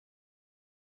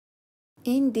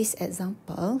In this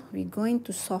example, we're going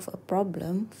to solve a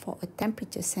problem for a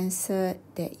temperature sensor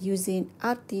that using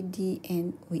RTD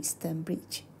and Wheatstone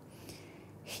bridge.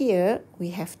 Here, we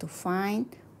have to find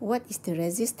what is the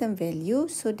resistance value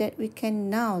so that we can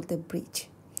null the bridge.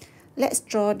 Let's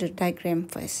draw the diagram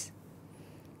first.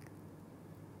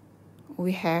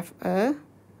 We have a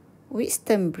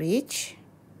Wheatstone bridge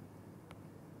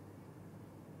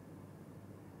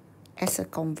as a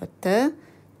converter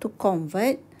to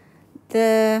convert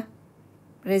the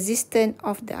resistance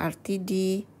of the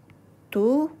RTD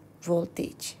to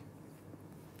voltage.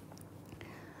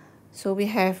 So we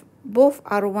have both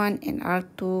R1 and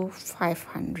R2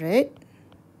 500,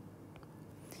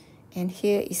 and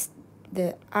here is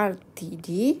the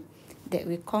RTD that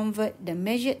will convert the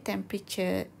measured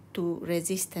temperature to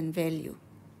resistance value.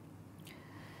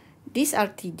 This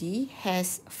RTD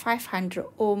has 500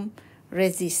 ohm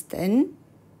resistance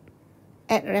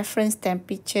at reference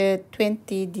temperature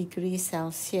 20 degrees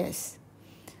Celsius.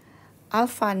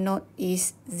 Alpha naught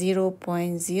is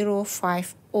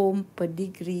 0.05 ohm per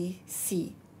degree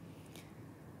C.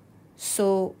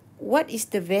 So what is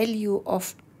the value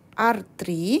of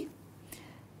R3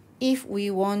 if we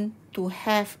want to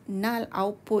have null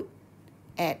output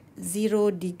at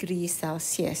 0 degrees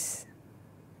Celsius?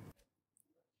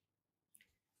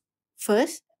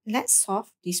 First, let's solve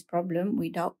this problem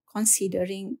without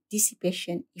considering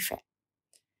dissipation effect.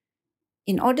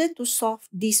 In order to solve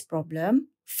this problem,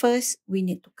 first we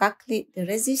need to calculate the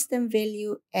resistance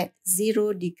value at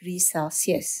 0 degrees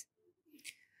Celsius.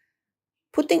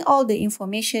 Putting all the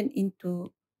information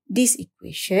into this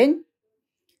equation,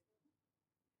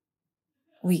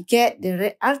 we get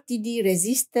the RTD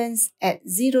resistance at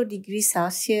 0 degrees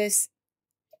Celsius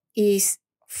is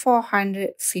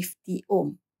 450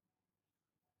 ohm.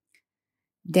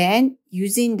 Then,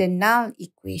 using the null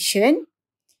equation,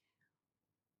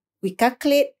 we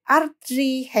calculate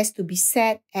R3 has to be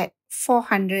set at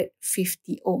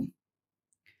 450 ohm.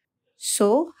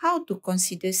 So, how to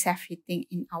consider self-heating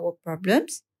in our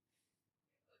problems?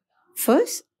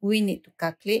 First, we need to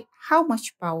calculate how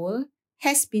much power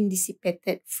has been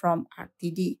dissipated from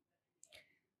RTD.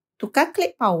 To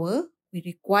calculate power, we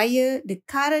require the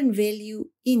current value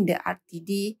in the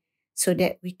RTD so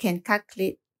that we can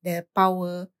calculate the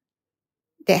power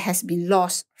that has been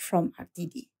lost from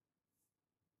RTD.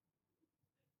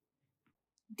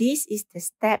 This is the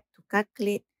step to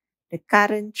calculate the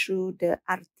current through the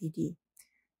RTD.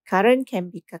 Current can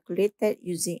be calculated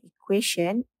using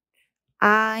equation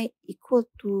I equal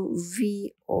to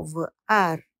V over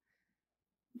R.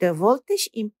 The voltage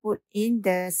input in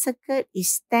the circuit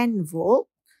is 10 volt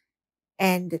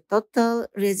and the total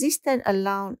resistance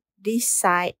along this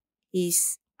side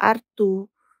is R2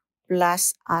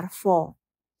 plus R4.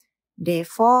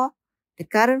 Therefore, the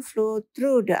current flow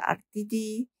through the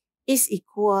RTD is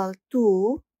equal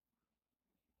to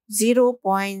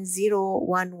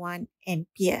 0.011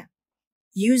 ampere.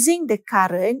 Using the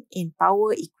current in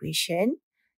power equation,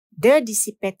 the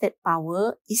dissipated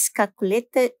power is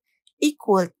calculated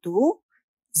equal to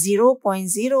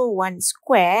 0.01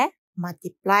 square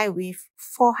multiplied with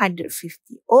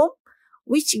 450 ohm,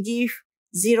 which gives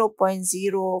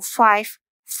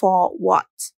 0.054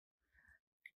 watts.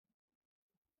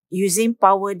 Using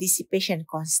power dissipation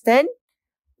constant,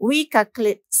 we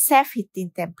calculate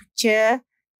self-heating temperature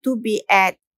to be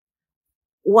at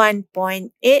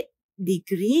 1.8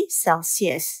 degrees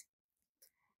Celsius.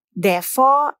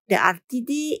 Therefore, the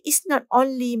RTD is not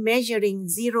only measuring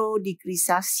 0 degrees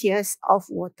Celsius of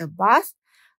water bath,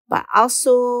 but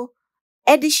also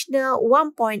additional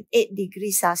 1.8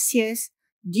 degrees Celsius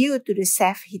due to the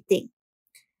self-heating.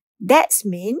 That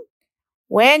means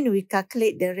when we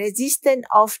calculate the resistance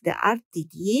of the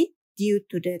RTD due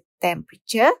to the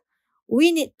temperature,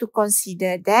 we need to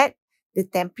consider that the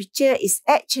temperature is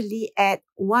actually at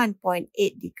 1.8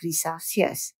 degrees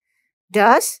Celsius.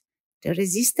 Thus, the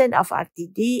resistance of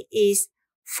RTD is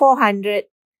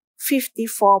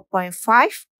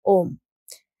 454.5 ohm,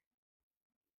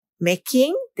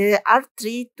 making the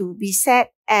R3 to be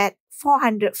set at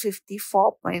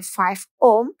 454.5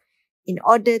 ohm in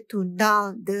order to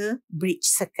null the bridge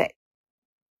circuit.